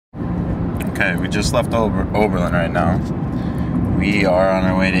Okay, we just left Oberlin right now. We are on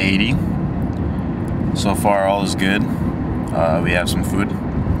our way to 80. So far, all is good. We have some food,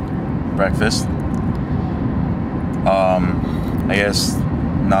 breakfast. I guess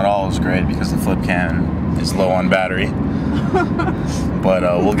not all is great because the flip cam is low on battery. But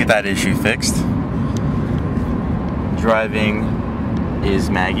we'll get that issue fixed. Driving is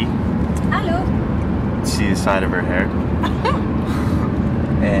Maggie. Hello. See the side of her hair.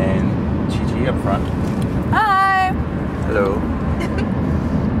 And ChiChi up front. Hi. Hello.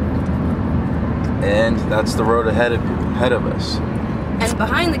 And that's the road ahead of us. And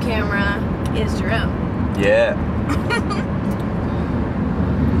behind the camera is Jerome. Yeah.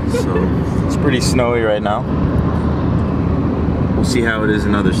 So it's pretty snowy right now. We'll see how it is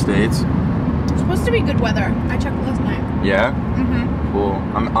in other states. It's supposed to be good weather. I checked last night. Yeah? Cool.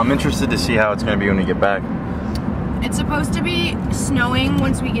 I'm interested to see how it's going to be when we get back. It's supposed to be snowing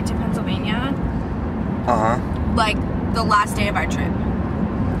once we get to Pennsylvania. Like the last day of our trip.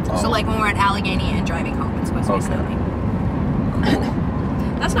 Oh. So like when we're at Allegheny and driving home, it's supposed to be snowing. Cool.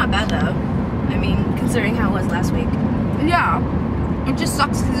 That's not bad though. I mean, considering how it was last week. Yeah. It just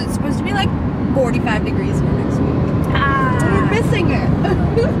sucks because it's supposed to be like 45 degrees here next week. We're missing it.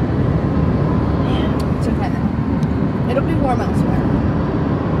 Yeah, it's okay then. It'll be warm elsewhere.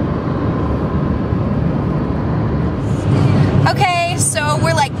 Okay, so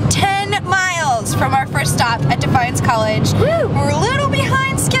we're like 10 miles from our first stop at Defiance College. Woo! We're a little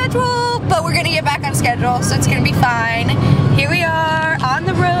behind schedule, but we're gonna get back on schedule, so it's gonna be fine. Here we are on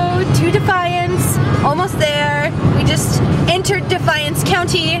the road to Defiance, almost there. We just entered Defiance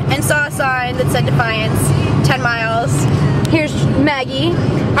County and saw a sign that said Defiance, 10 miles. Here's Maggie,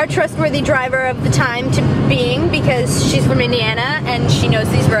 our trustworthy driver of the time to being, because she's from Indiana and she knows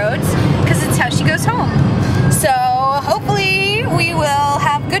these roads, because it's how she goes home. So hopefully we will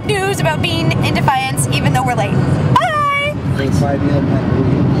have good news about being in Defiance even though we're late. Bye!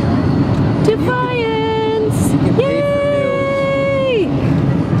 Defiance! Yay!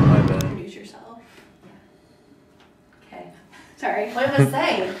 Introduce yourself. Okay. Sorry. What did I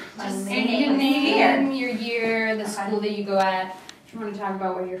say? Just your name, your year, the school that you go at. If you want to talk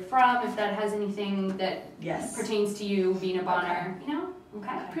about where you're from, if that has anything that pertains to you being a Bonner, you know?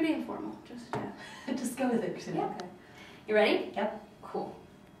 Okay. Pretty informal. Just go with it. Yeah. Okay. You ready? Yep. Cool.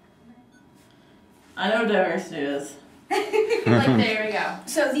 I know what diversity is. Like, there we go.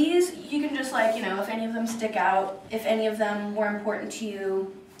 So these, you can just like, you know, if any of them stick out, if any of them were important to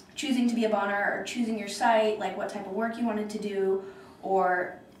you, choosing to be a Bonner or choosing your site, like what type of work you wanted to do,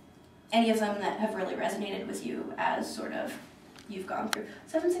 or any of them that have really resonated with you as sort of you've gone through.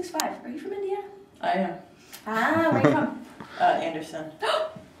 765, are you from Indiana? I am. Ah, where are you from? Anderson.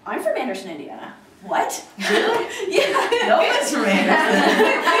 I'm from Anderson, Indiana. What? Really? Yeah. No one's from Anderson.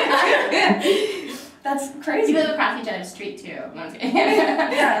 That's crazy. You live across each other's street, too. No, I'm kidding.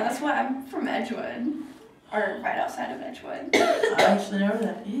 Yeah, that's why I'm from Edgewood. Or right outside of Edgewood. I actually know where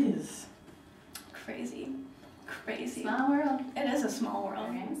that is. Crazy. Crazy. Small world. It is a small world.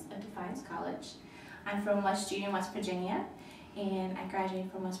 My name's Defiance College. I'm from West Union, West Virginia, and I graduated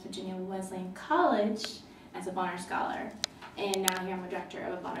from West Virginia Wesleyan College as a Bonner Scholar. And now here I'm a director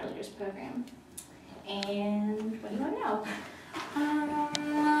of a Bonner Leaders Program. And what do you want to know?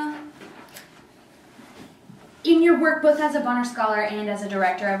 In your work, both as a Bonner Scholar and as a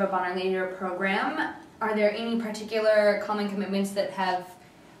director of a Bonner Leader Program, are there any particular common commitments that have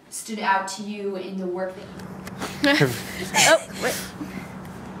stood out to you in the work that you Oh, wait.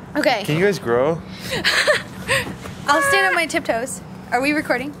 Okay. Can you guys grow? I'll stand on my tiptoes. Are we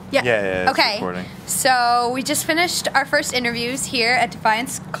recording? Yeah. Yeah, it's okay. recording. So we just finished our first interviews here at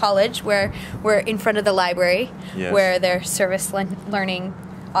Defiance College, where we're in front of the library, where their service learning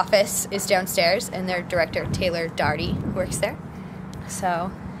office is downstairs, and their director, Taylor Darty, works there.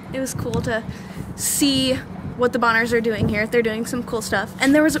 So it was cool to see what the Bonners are doing here. They're doing some cool stuff.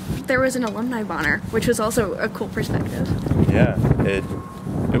 And there was an alumni Bonner, which was also a cool perspective. Yeah, it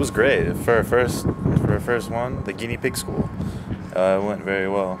was great. For our first one, the guinea pig school, it went very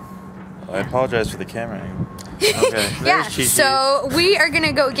well. I apologize for the camera angle. Okay, yeah, ChiChi. so we are going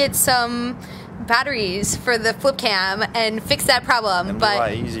to go get some batteries for the flip cam and fix that problem. It'll but be a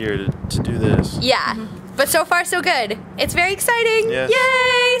lot easier to do this. Yeah, but so far so good. It's very exciting. Yes.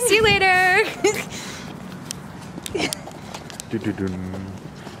 Yay! See you later.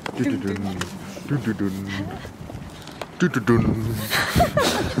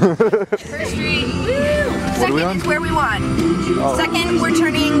 First street. Woo! Second is where we want. Oh. Second, we're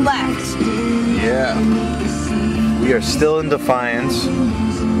turning left. Yeah. We are still in Defiance.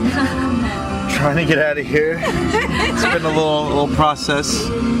 trying to get out of here. It's been a little process,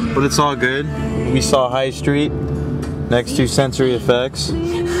 but it's all good. We saw High Street next to Sensory Effects.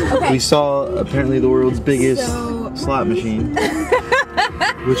 Okay. We saw apparently the world's biggest slot machine,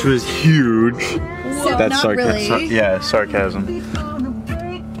 which was huge. So that's not really. Sarcasm.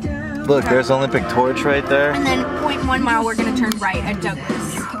 Look, there's Olympic torch right there. And then 0.1 mile, we're gonna turn right at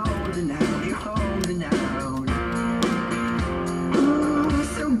Douglas.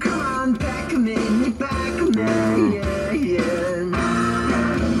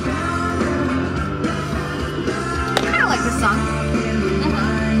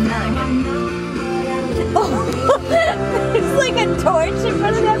 It's like a torch in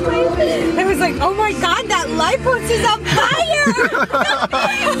front of that place. I was like, oh my god, that light post is on fire!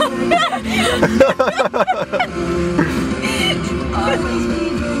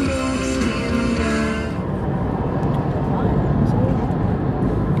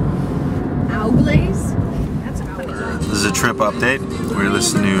 Owl Blaze? That's owl. This is a trip update. We're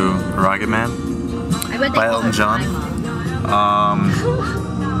listening to Rocket Man by Elton John.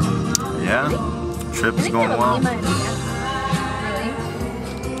 Yeah. Trip is going well.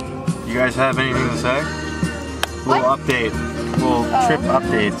 You guys have anything to say? Little update. Little trip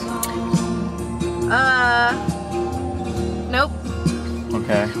update. Nope.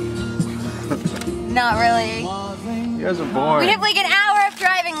 Okay. Not really. You guys are bored. We have like an hour of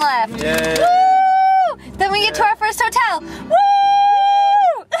driving left. Yay. Woo! Then we get to our first hotel.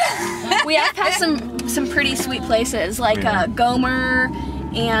 Woo! We have passed some pretty sweet places like Gomer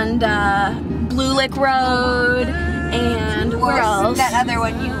and Blue Lick Road and where else? That other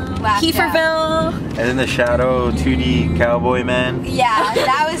one you laughed at. Kieferville. And then the Shadow 2D Cowboy Man. Yeah,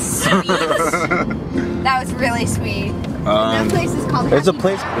 that was sweet. That was really sweet. That place is called There's a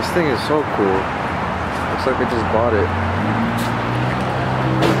place. This thing is so cool. Looks like I just bought it.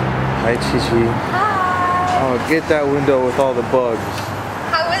 Hi, ChiChi. Hi. Oh, get that window with all the bugs.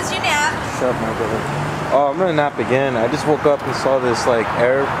 How was your nap? Shut my brother. Oh, I'm gonna nap again. I just woke up and saw this like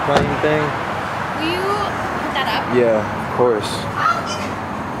airplane thing. Will you put that up? Yeah, of course.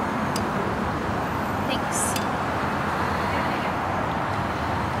 Thanks.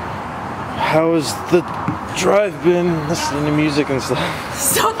 How's the drive been? Listening to music and stuff.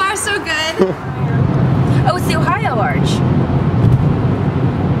 So far, so good. Oh, it's the Ohio Arch.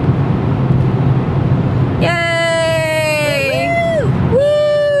 Yay! Woo!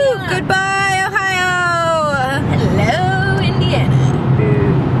 Woo! Goodbye, Ohio! Hello, Indiana.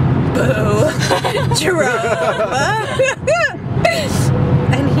 Boo! Jerome!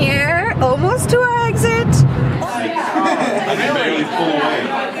 And here, almost to our exit. I can barely pull away.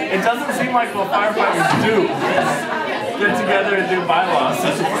 It doesn't seem like what firefighters do. Get together and do bylaws.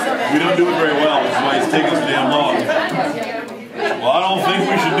 We don't do it very well, that's why it's taking so damn long. Well, I don't think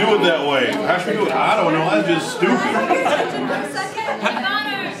we should do it that way. How should we do it? I don't know, that's just stupid.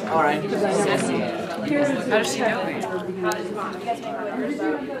 All right.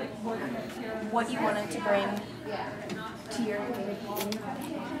 What you wanted to bring to your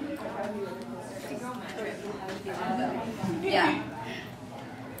Yeah.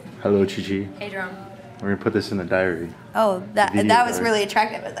 Hello, ChiChi. Hey, Jerome. We're gonna put this in the diary. Oh, that was diary. really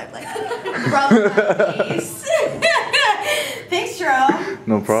attractive. As I'm like, rub my face. Thanks, Jerome.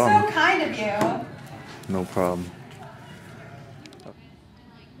 No problem. So kind of you. No problem.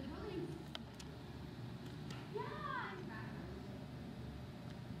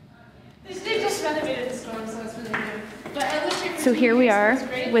 So here we are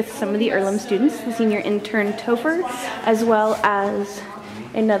with some of the Earlham students, the senior intern Topher, as well as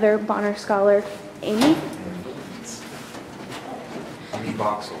another Bonner Scholar, Amy.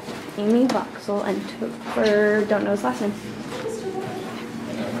 Amy Boxel and Topher, don't know his last name.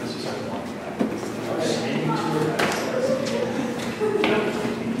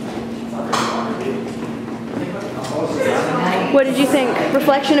 What did you think?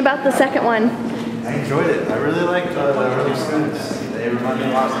 Reflection about the second one. I enjoyed it. I really liked the early students. They remind me a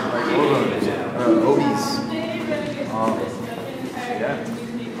lot of like Obies.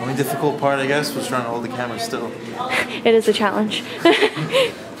 Yeah. Only difficult part, I guess, was trying to hold the camera still. It is a challenge.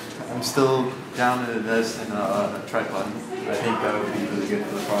 I'm still down to this and a tripod. I think that would be really good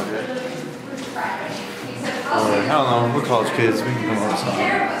for the project. Or, I don't know, we're college kids. We can come up with something.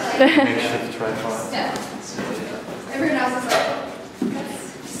 Makeshift tripod.